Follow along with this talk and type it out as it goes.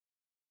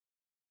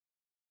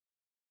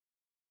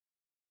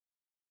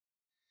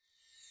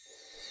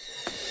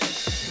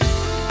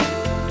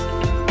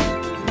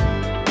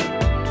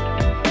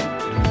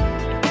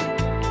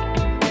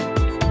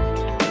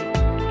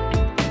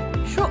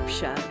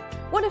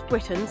of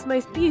Britain's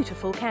most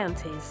beautiful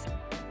counties,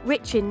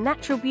 rich in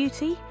natural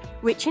beauty,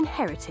 rich in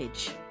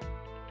heritage.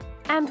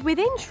 And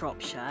within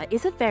Shropshire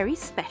is a very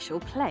special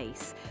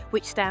place,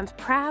 which stands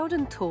proud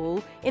and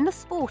tall in the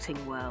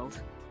sporting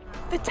world.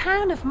 The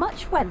town of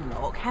Much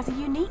Wenlock has a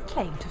unique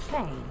claim to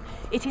fame.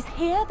 It is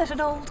here that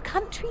an old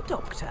country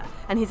doctor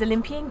and his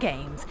Olympian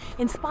Games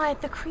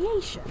inspired the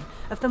creation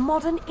of the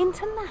modern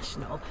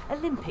international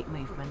Olympic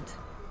movement.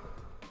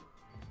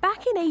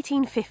 Back in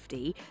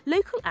 1850,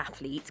 local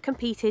athletes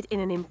competed in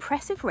an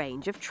impressive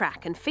range of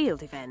track and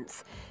field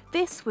events.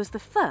 This was the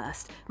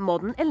first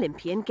modern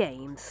Olympian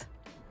Games.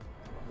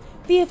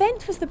 The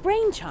event was the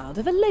brainchild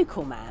of a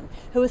local man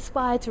who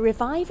aspired to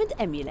revive and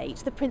emulate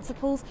the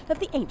principles of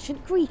the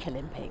ancient Greek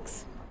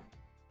Olympics.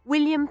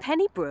 William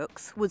Penny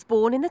Brooks was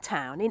born in the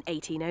town in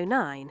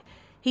 1809.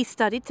 He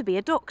studied to be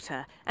a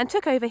doctor and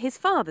took over his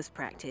father's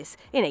practice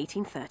in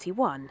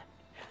 1831.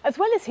 As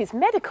well as his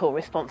medical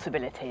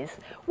responsibilities,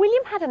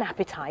 William had an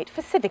appetite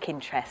for civic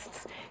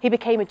interests. He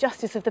became a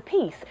Justice of the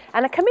Peace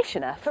and a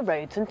Commissioner for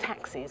Roads and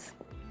Taxes.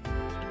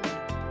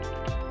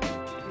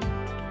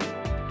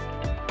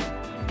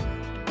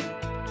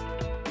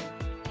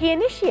 He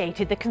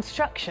initiated the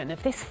construction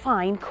of this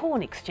fine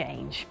corn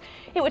exchange.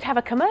 It would have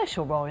a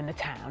commercial role in the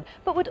town,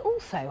 but would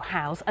also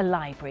house a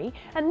library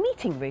and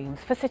meeting rooms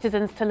for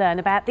citizens to learn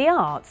about the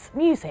arts,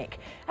 music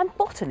and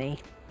botany.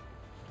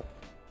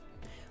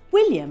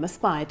 William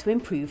aspired to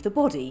improve the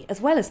body as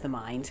well as the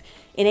mind.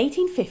 In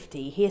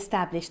 1850, he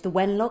established the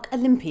Wenlock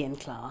Olympian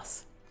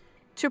class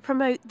to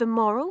promote the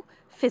moral,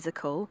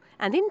 physical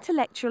and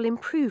intellectual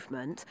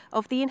improvement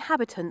of the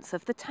inhabitants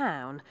of the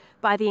town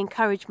by the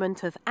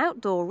encouragement of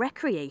outdoor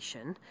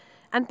recreation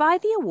and by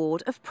the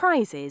award of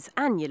prizes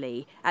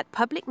annually at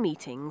public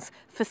meetings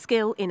for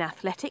skill in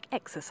athletic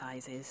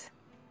exercises.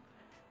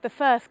 The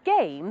first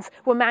games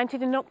were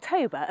mounted in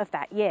October of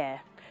that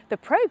year. The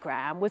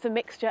programme was a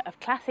mixture of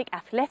classic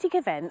athletic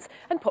events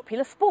and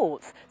popular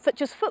sports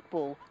such as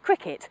football,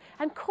 cricket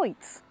and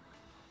quoits.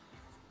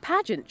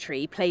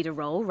 Pageantry played a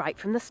role right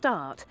from the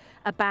start.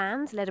 A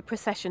band led a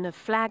procession of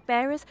flag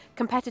bearers,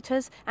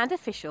 competitors and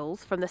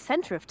officials from the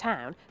centre of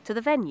town to the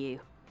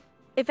venue.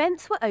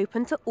 Events were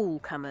open to all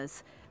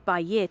comers. By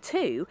year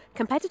 2,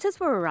 competitors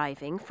were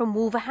arriving from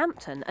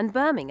Wolverhampton and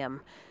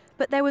Birmingham,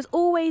 but there was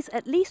always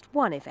at least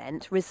one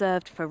event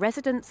reserved for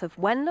residents of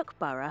Wenlock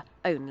Borough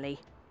only.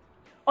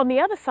 On the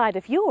other side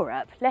of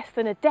Europe, less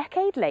than a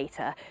decade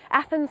later,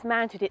 Athens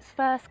mounted its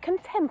first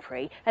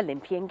contemporary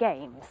Olympian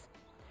Games.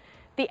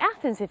 The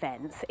Athens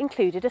events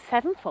included a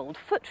 7-fold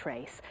foot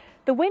race,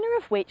 the winner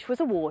of which was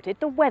awarded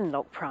the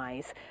Wenlock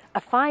Prize,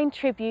 a fine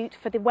tribute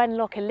for the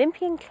Wenlock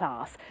Olympian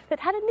class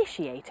that had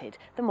initiated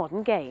the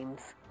modern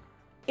Games.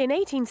 In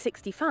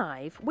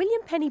 1865,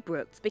 William Penny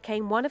Brooks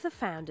became one of the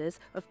founders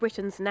of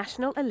Britain's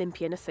National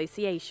Olympian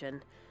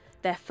Association.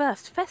 Their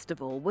first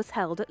festival was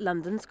held at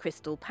London's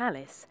Crystal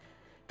Palace.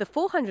 The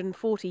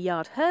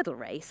 440-yard hurdle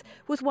race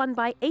was won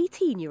by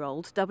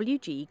 18-year-old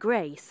W.G.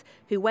 Grace,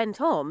 who went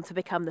on to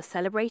become the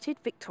celebrated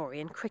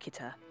Victorian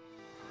cricketer.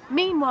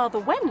 Meanwhile, the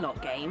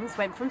Wenlock Games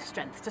went from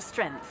strength to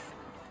strength.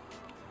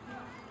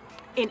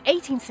 In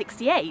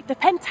 1868, the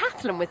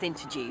pentathlon was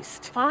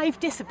introduced. 5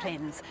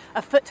 disciplines: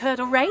 a foot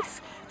hurdle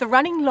race, the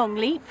running long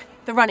leap,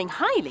 the running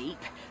high leap,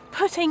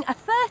 putting a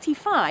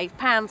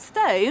 35-pound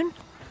stone,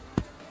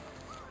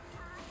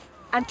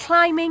 and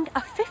climbing a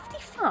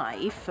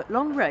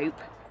 55-foot-long rope.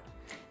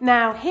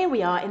 Now, here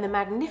we are in the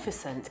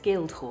magnificent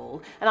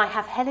Guildhall, and I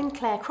have Helen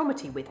Clare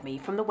Cromarty with me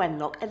from the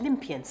Wenlock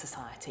Olympian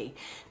Society.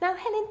 Now,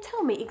 Helen,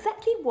 tell me,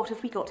 exactly what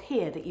have we got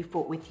here that you've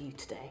brought with you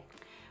today?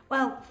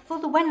 Well, for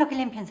the Wenlock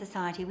Olympian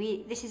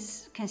Society, this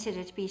is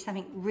considered to be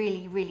something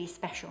really, really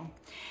special.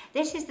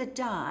 This is the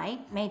die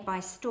made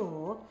by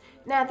Storr.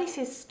 Now, this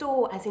is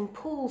Storr as in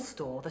Paul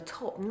Storr, the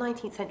top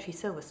 19th century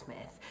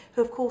silversmith,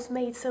 who of course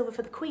made silver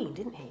for the Queen,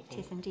 didn't he? It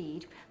is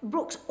indeed.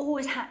 Brooks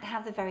always had to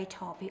have the very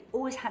top. He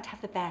always had to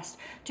have the best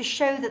to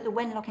show that the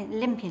Wenlock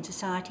Olympian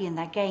Society and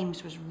their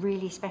games was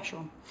really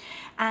special.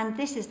 And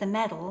this is the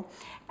medal,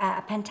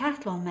 a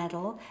pentathlon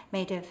medal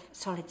made of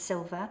solid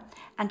silver,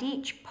 and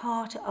each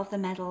part of the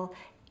medal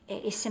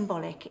is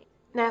symbolic.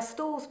 Now,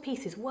 Storr's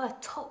pieces were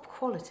top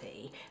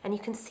quality, and you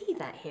can see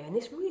that here in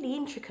this really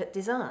intricate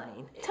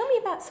design. Tell me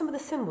about some of the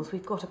symbols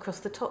we've got across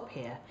the top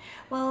here.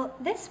 Well,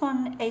 this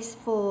one is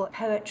for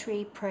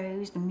poetry,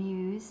 prose, the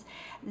muse.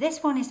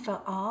 This one is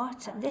for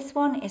art. This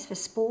one is for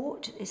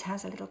sport. This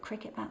has a little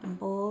cricket bat and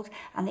balls.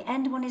 And the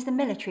end one is the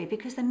military,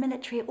 because the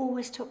military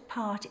always took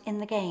part in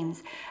the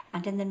games.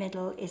 And in the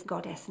middle is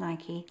goddess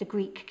Nike, the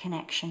Greek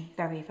connection,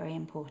 very, very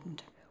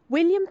important.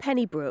 William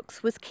Penny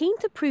Brooks was keen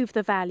to prove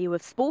the value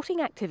of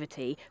sporting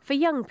activity for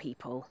young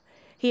people.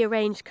 He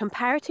arranged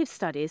comparative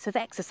studies of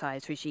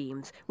exercise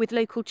regimes with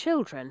local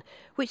children,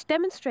 which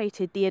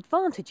demonstrated the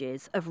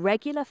advantages of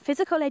regular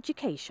physical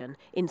education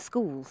in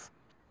schools.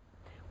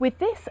 With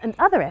this and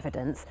other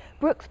evidence,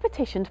 Brooks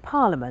petitioned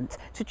Parliament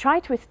to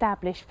try to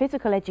establish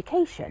physical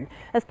education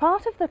as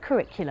part of the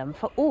curriculum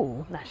for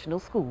all national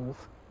schools.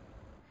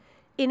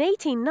 In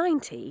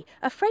 1890,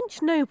 a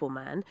French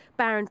nobleman,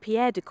 Baron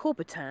Pierre de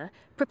Coubertin,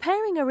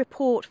 preparing a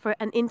report for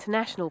an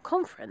international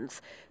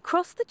conference,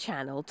 crossed the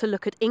Channel to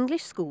look at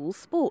English schools'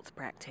 sports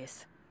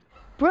practice.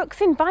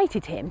 Brooks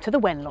invited him to the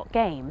Wenlock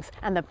Games,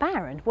 and the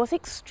Baron was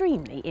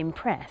extremely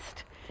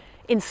impressed.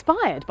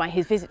 Inspired by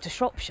his visit to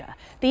Shropshire,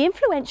 the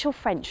influential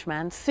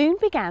Frenchman soon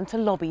began to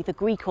lobby the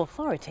Greek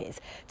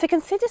authorities to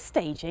consider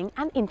staging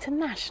an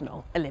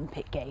international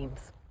Olympic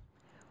Games.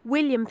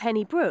 William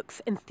Penny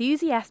Brooks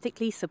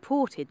enthusiastically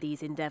supported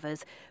these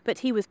endeavours, but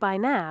he was by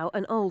now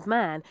an old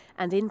man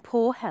and in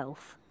poor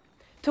health.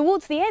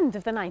 Towards the end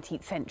of the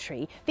 19th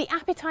century, the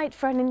appetite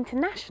for an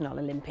international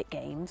Olympic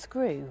Games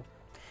grew.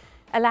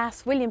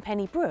 Alas, William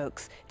Penny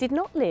Brooks did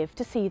not live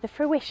to see the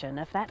fruition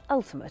of that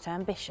ultimate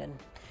ambition.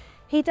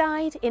 He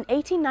died in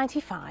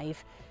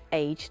 1895,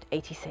 aged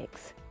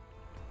 86.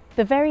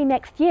 The very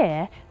next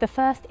year, the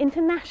first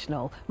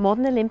international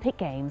modern Olympic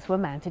Games were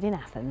mounted in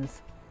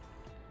Athens.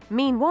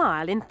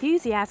 Meanwhile,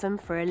 enthusiasm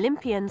for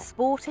Olympian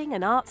sporting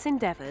and arts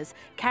endeavours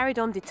carried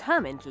on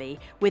determinedly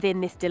within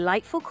this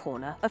delightful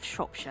corner of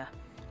Shropshire.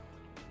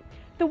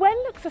 The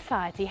Wenlock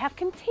Society have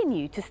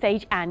continued to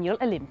stage annual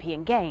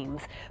Olympian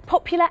Games,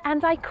 popular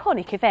and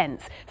iconic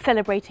events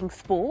celebrating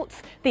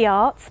sports, the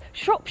arts,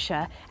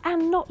 Shropshire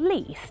and, not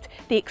least,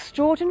 the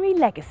extraordinary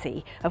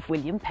legacy of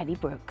William Penny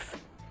Brooks.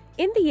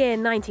 In the year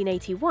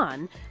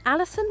 1981,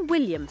 Alison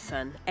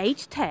Williamson,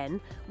 aged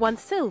 10, won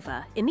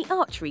silver in the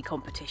archery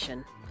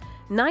competition.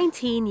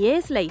 19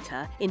 years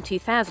later, in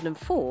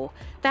 2004,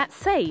 that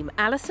same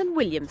Alison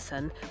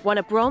Williamson won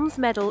a bronze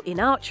medal in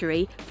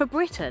archery for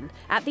Britain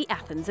at the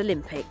Athens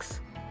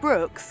Olympics.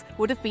 Brooks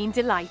would have been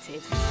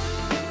delighted.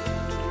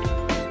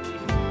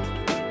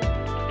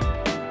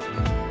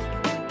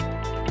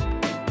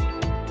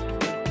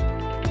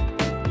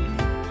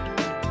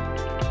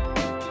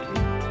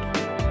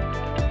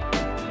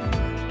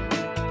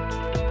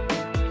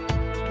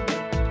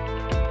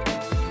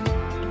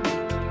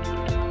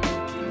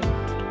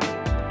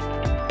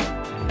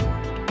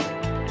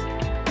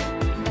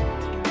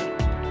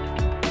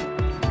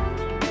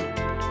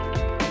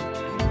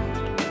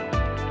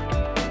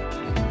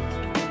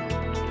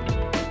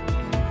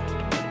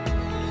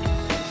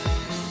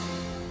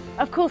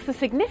 Of course, the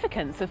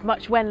significance of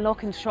Much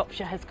Wenlock and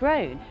Shropshire has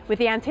grown with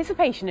the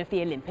anticipation of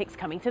the Olympics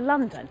coming to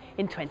London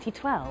in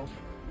 2012.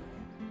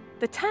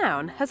 The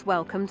town has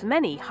welcomed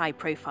many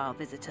high-profile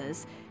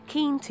visitors,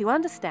 keen to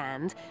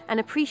understand and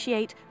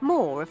appreciate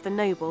more of the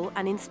noble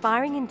and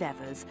inspiring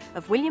endeavours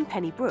of William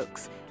Penny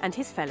Brooks and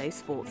his fellow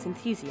sports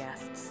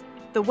enthusiasts.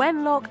 The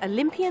Wenlock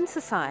Olympian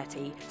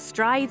Society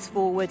strides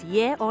forward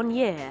year on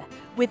year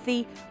with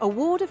the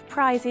award of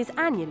prizes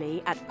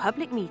annually at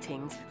public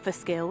meetings for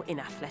skill in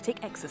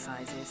athletic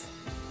exercises.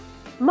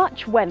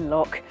 Much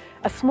Wenlock,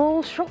 a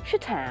small Shropshire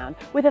town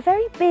with a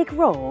very big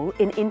role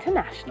in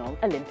international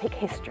Olympic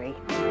history.